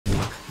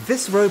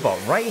This robot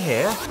right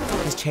here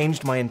has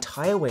changed my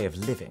entire way of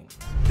living.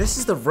 This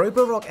is the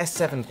Roborock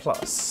S7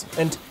 Plus,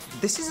 and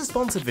this is a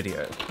sponsored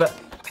video, but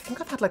I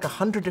think I've had like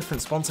 100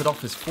 different sponsored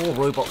offers for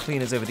robot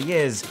cleaners over the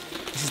years.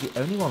 This is the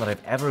only one that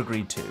I've ever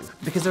agreed to,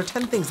 because there are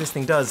 10 things this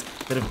thing does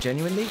that have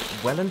genuinely,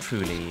 well and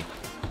truly,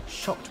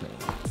 shocked me.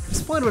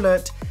 Spoiler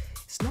alert,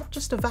 it's not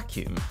just a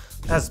vacuum,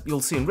 as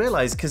you'll soon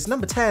realize, because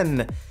number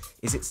 10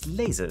 is its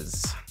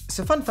lasers.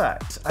 So fun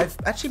fact, I've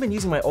actually been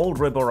using my old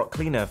Roborock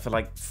cleaner for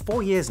like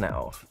 4 years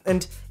now,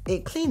 and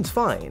it cleans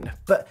fine,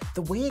 but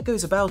the way it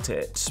goes about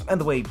it, and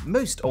the way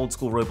most old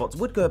school robots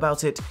would go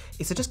about it,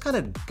 is to just kind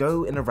of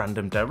go in a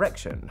random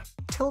direction,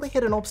 till they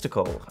hit an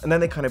obstacle, and then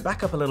they kind of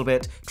back up a little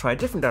bit, try a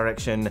different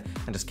direction,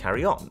 and just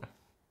carry on.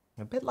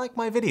 A bit like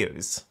my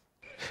videos.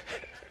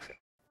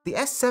 The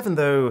S7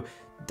 though,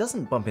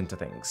 doesn't bump into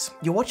things.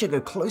 You watch it go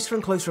closer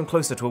and closer and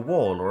closer to a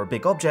wall or a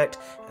big object,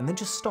 and then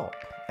just stop,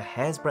 a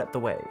hair's breadth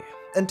away.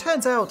 And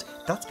turns out,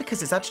 that's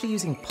because it's actually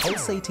using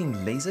pulsating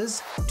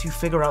lasers to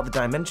figure out the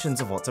dimensions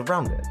of what's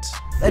around it.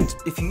 And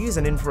if you use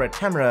an infrared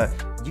camera,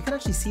 you can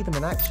actually see them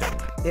in action.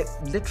 It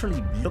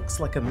literally looks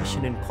like a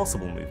Mission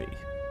Impossible movie.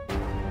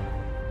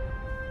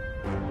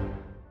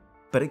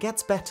 But it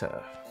gets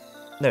better.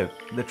 No,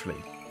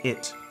 literally,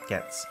 it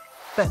gets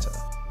better.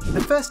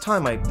 The first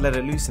time I let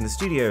it loose in the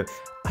studio,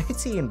 I could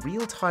see in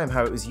real time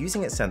how it was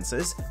using its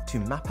sensors to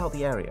map out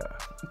the area.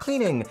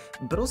 Cleaning,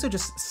 but also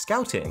just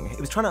scouting. It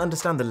was trying to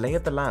understand the lay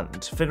of the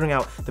land, figuring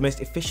out the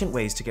most efficient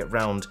ways to get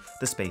round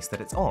the space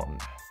that it's on.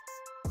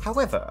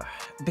 However,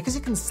 because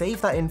it can save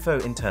that info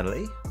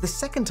internally, the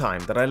second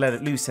time that I let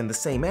it loose in the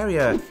same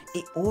area,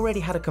 it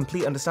already had a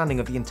complete understanding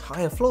of the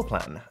entire floor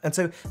plan. And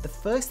so the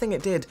first thing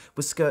it did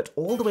was skirt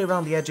all the way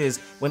around the edges,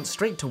 went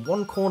straight to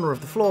one corner of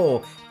the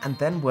floor, and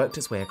then worked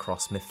its way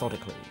across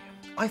methodically.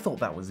 I thought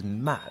that was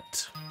mad.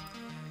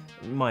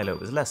 Milo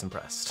was less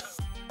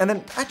impressed. And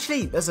then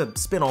actually, as a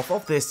spin-off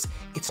of this,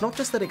 it's not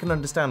just that it can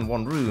understand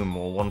one room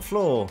or one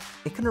floor,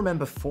 it can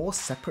remember 4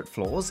 separate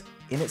floors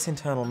in its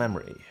internal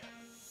memory.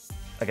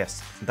 I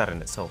guess that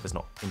in itself is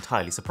not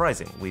entirely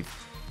surprising. We've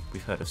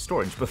heard of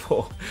storage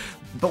before.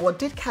 But what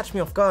did catch me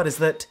off guard is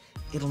that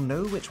it'll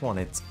know which one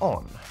it's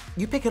on.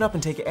 You pick it up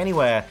and take it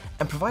anywhere,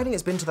 and providing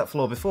it's been to that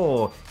floor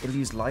before, it'll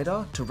use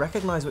LiDAR to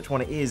recognize which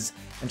one it is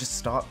and just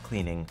start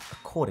cleaning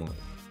accordingly.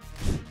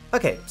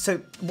 Okay, so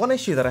one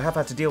issue that I have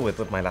had to deal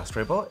with my last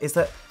robot is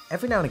that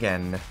every now and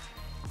again,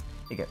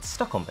 it gets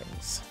stuck on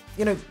things.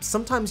 You know,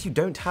 sometimes you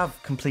don't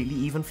have completely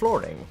even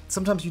flooring.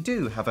 Sometimes you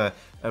do have a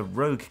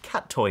rogue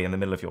cat toy in the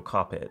middle of your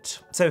carpet.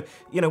 So,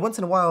 you know, once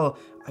in a while,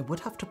 I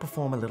would have to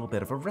perform a little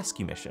bit of a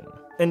rescue mission.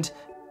 And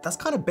that's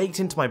kind of baked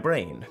into my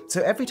brain.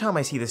 So every time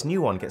I see this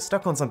new one get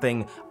stuck on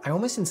something, I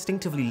almost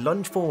instinctively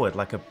lunge forward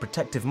like a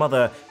protective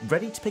mother,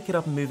 ready to pick it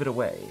up and move it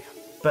away.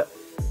 But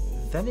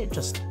then it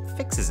just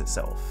fixes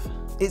itself.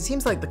 It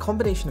seems like the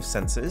combination of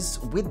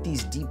sensors with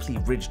these deeply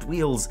ridged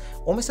wheels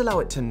almost allow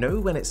it to know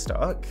when it's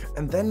stuck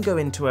and then go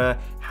into a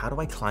how do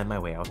I climb my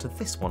way out of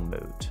this one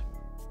mode.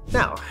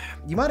 Now,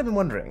 you might have been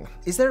wondering,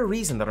 is there a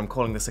reason that I'm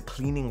calling this a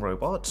cleaning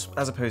robot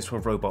as opposed to a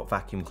robot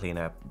vacuum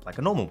cleaner like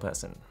a normal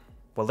person?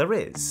 Well, there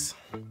is.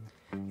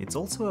 It's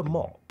also a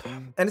mop.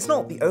 And it's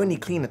not the only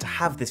cleaner to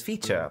have this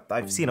feature.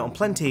 I've seen it on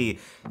plenty,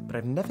 but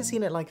I've never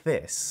seen it like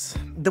this.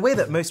 The way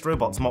that most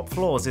robots mop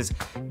floors is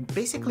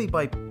basically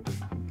by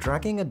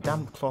dragging a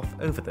damp cloth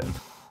over them.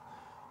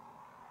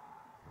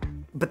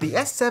 But the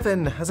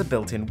S7 has a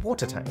built-in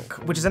water tank,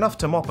 which is enough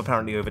to mop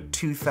apparently over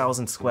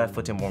 2,000 square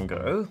foot in one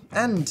go,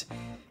 and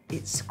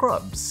it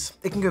scrubs.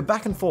 It can go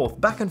back and forth,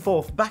 back and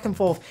forth, back and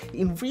forth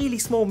in really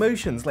small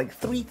motions, like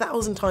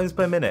 3,000 times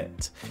per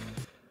minute.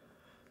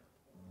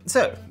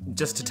 So,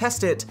 just to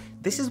test it,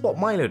 this is what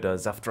Milo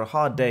does after a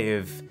hard day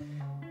of,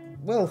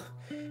 well,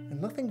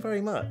 nothing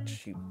very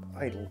much, you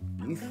idle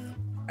youth.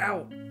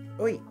 Ow!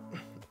 Oi!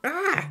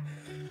 Ah!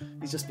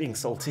 He's just being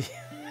salty.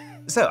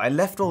 So I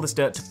left all this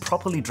dirt to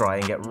properly dry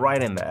and get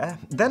right in there.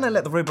 Then I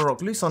let the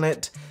Roborock loose on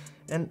it,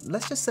 and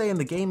let's just say in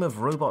the game of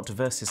robot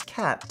versus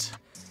cat,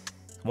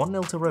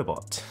 1-0 to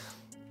robot.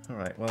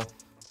 Alright, well,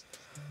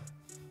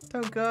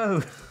 don't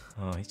go.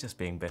 Oh, he's just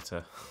being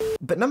bitter.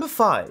 But number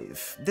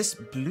 5, this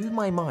blew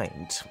my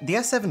mind. The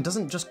S7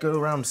 doesn't just go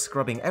around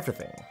scrubbing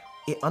everything.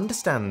 It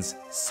understands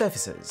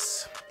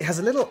surfaces. It has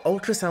a little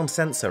ultrasound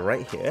sensor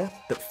right here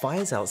that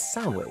fires out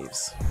sound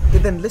waves.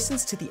 It then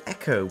listens to the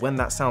echo when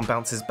that sound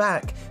bounces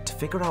back to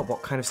figure out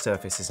what kind of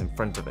surface is in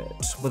front of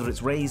it, whether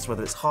it's raised,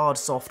 whether it's hard,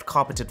 soft,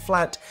 carpeted,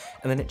 flat,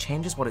 and then it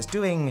changes what it's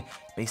doing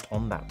based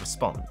on that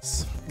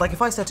response. Like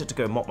if I set it to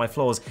go mop my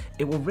floors,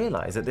 it will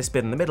realize that this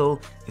bit in the middle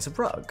is a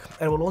rug,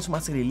 and it will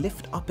automatically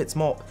lift up its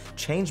mop,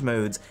 change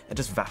modes, and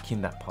just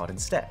vacuum that part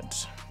instead.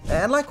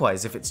 And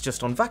likewise, if it's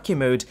just on vacuum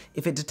mode,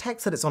 if it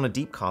detects that it's on a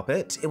deep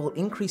carpet, it will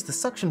increase the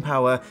suction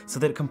power so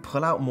that it can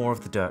pull out more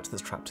of the dirt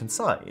that's trapped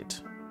inside.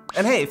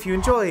 And hey, if you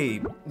enjoy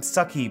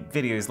sucky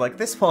videos like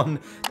this one,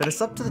 then a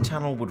sub to the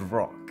channel would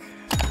rock.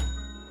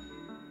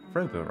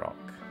 Roborock.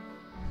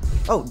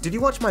 Oh, did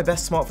you watch my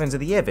best smartphones of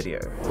the year video?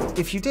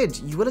 If you did,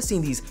 you will have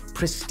seen these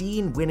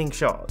pristine winning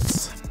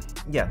shots.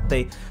 yeah,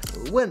 they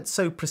weren't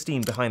so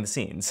pristine behind the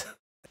scenes.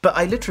 But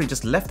I literally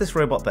just left this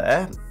robot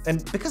there,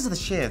 and because of the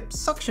sheer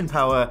suction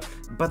power,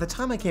 by the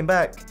time I came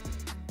back,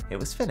 it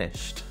was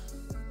finished.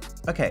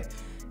 Okay,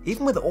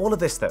 even with all of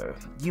this though,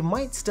 you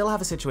might still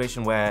have a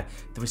situation where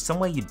there is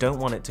somewhere you don't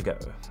want it to go.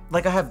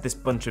 Like I have this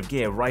bunch of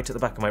gear right at the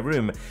back of my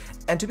room,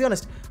 and to be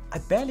honest, I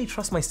barely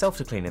trust myself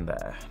to clean in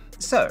there.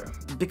 So,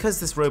 because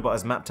this robot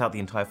has mapped out the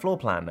entire floor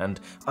plan and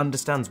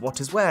understands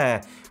what is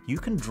where, you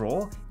can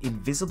draw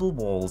invisible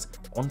walls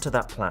onto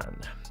that plan.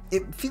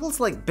 It feels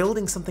like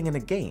building something in a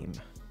game.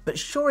 But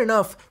sure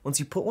enough, once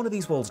you put one of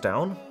these walls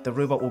down, the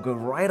robot will go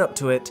right up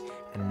to it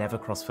and never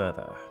cross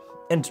further.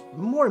 And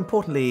more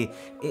importantly,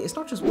 it's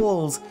not just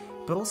walls,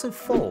 but also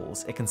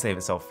falls it can save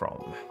itself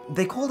from.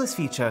 They call this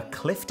feature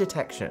cliff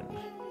detection.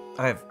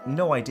 I have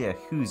no idea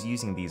who's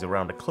using these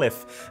around a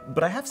cliff,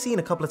 but I have seen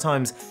a couple of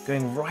times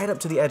going right up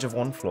to the edge of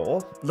one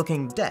floor,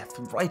 looking death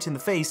right in the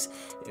face,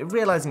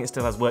 realizing it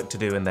still has work to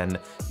do, and then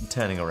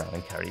turning around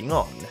and carrying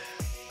on.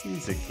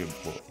 He's a good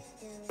boy.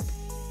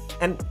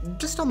 And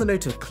just on the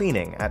note of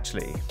cleaning,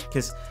 actually,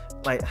 because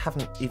I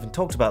haven't even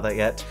talked about that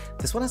yet,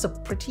 this one has a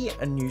pretty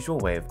unusual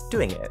way of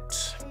doing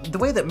it. The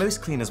way that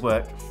most cleaners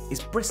work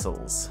is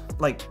bristles.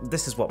 Like,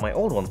 this is what my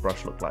old one's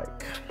brush looked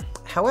like.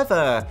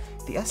 However,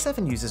 the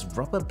S7 uses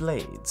rubber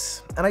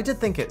blades, and I did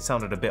think it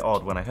sounded a bit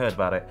odd when I heard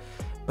about it,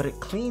 but it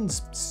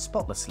cleans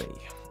spotlessly.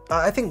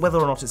 I think whether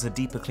or not it's a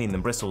deeper clean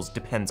than bristles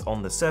depends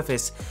on the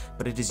surface,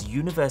 but it is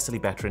universally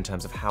better in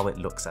terms of how it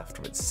looks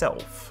after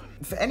itself.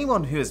 For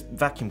anyone who has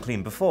vacuum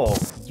cleaned before,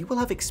 you will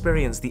have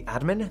experienced the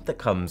admin that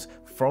comes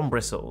from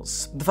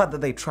bristles. The fact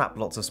that they trap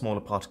lots of smaller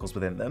particles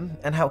within them,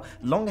 and how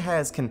long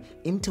hairs can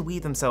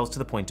interweave themselves to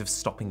the point of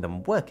stopping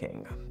them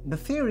working. The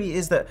theory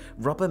is that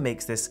rubber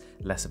makes this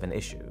less of an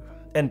issue.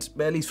 And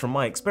at least from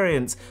my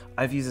experience,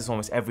 I've used this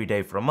almost every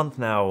day for a month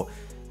now.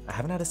 I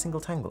haven't had a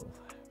single tangle.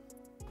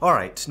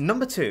 Alright,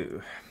 number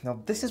 2.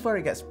 Now this is where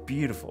it gets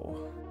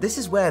beautiful. This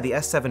is where the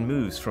S7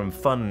 moves from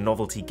fun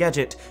novelty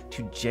gadget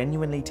to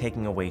genuinely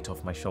taking a weight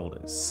off my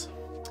shoulders.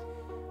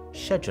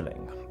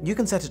 Scheduling. You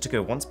can set it to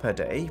go once per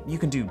day, you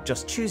can do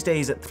just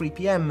Tuesdays at 3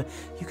 PM,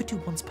 you could do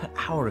once per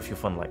hour if you're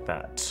fun like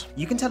that.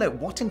 You can tell it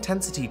what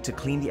intensity to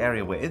clean the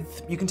area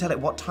with, you can tell it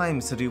what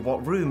times to do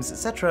what rooms,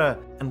 etc.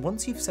 And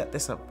once you've set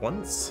this up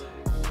once,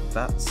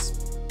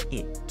 that's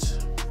it.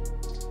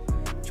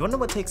 Do you want to know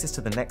what takes this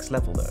to the next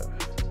level though?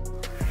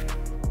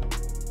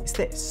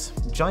 This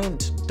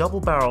giant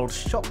double-barreled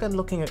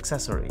shotgun-looking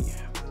accessory.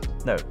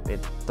 No, it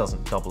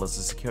doesn't double as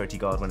a security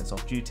guard when it's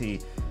off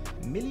duty.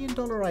 $1 million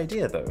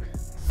idea though.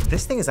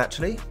 This thing is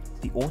actually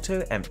the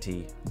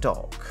auto-empty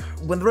dock.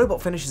 When the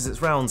robot finishes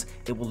its rounds,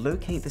 it will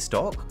locate this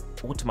dock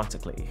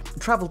automatically,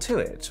 travel to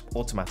it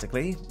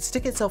automatically,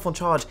 stick itself on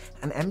charge,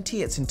 and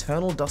empty its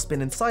internal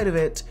dustbin inside of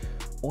it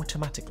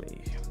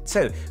automatically.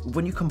 So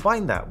when you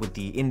combine that with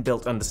the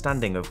inbuilt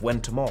understanding of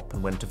when to mop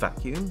and when to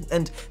vacuum,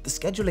 and the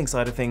scheduling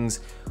side of things,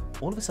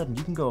 all of a sudden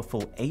you can go a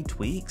full 8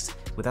 weeks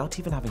without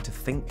even having to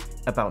think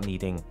about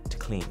needing to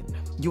clean.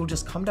 You'll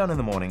just come down in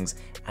the mornings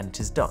and it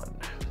is done.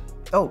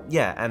 Oh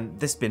yeah, and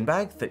this bin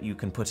bag that you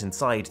can put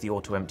inside the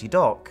auto-empty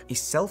dock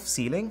is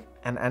self-sealing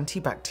and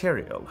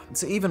antibacterial,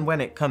 so even when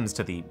it comes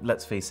to the,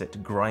 let's face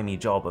it, grimy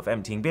job of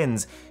emptying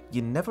bins,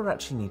 you never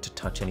actually need to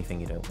touch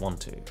anything you don't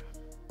want to.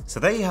 So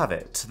there you have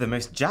it, the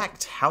most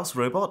jacked house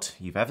robot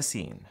you've ever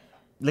seen.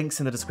 Links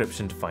in the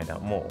description to find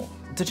out more.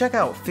 To check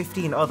out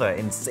 15 other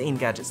insane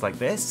gadgets like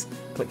this,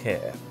 click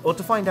here. Or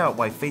to find out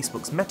why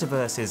Facebook's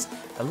metaverse is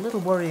a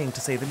little worrying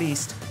to say the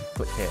least,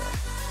 click here.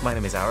 My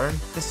name is Aaron,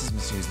 this is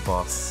Mr. Who's the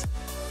Boss.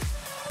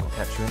 I'll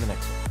catch you in the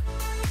next one.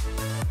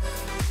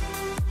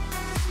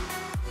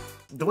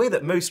 The way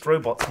that most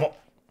robots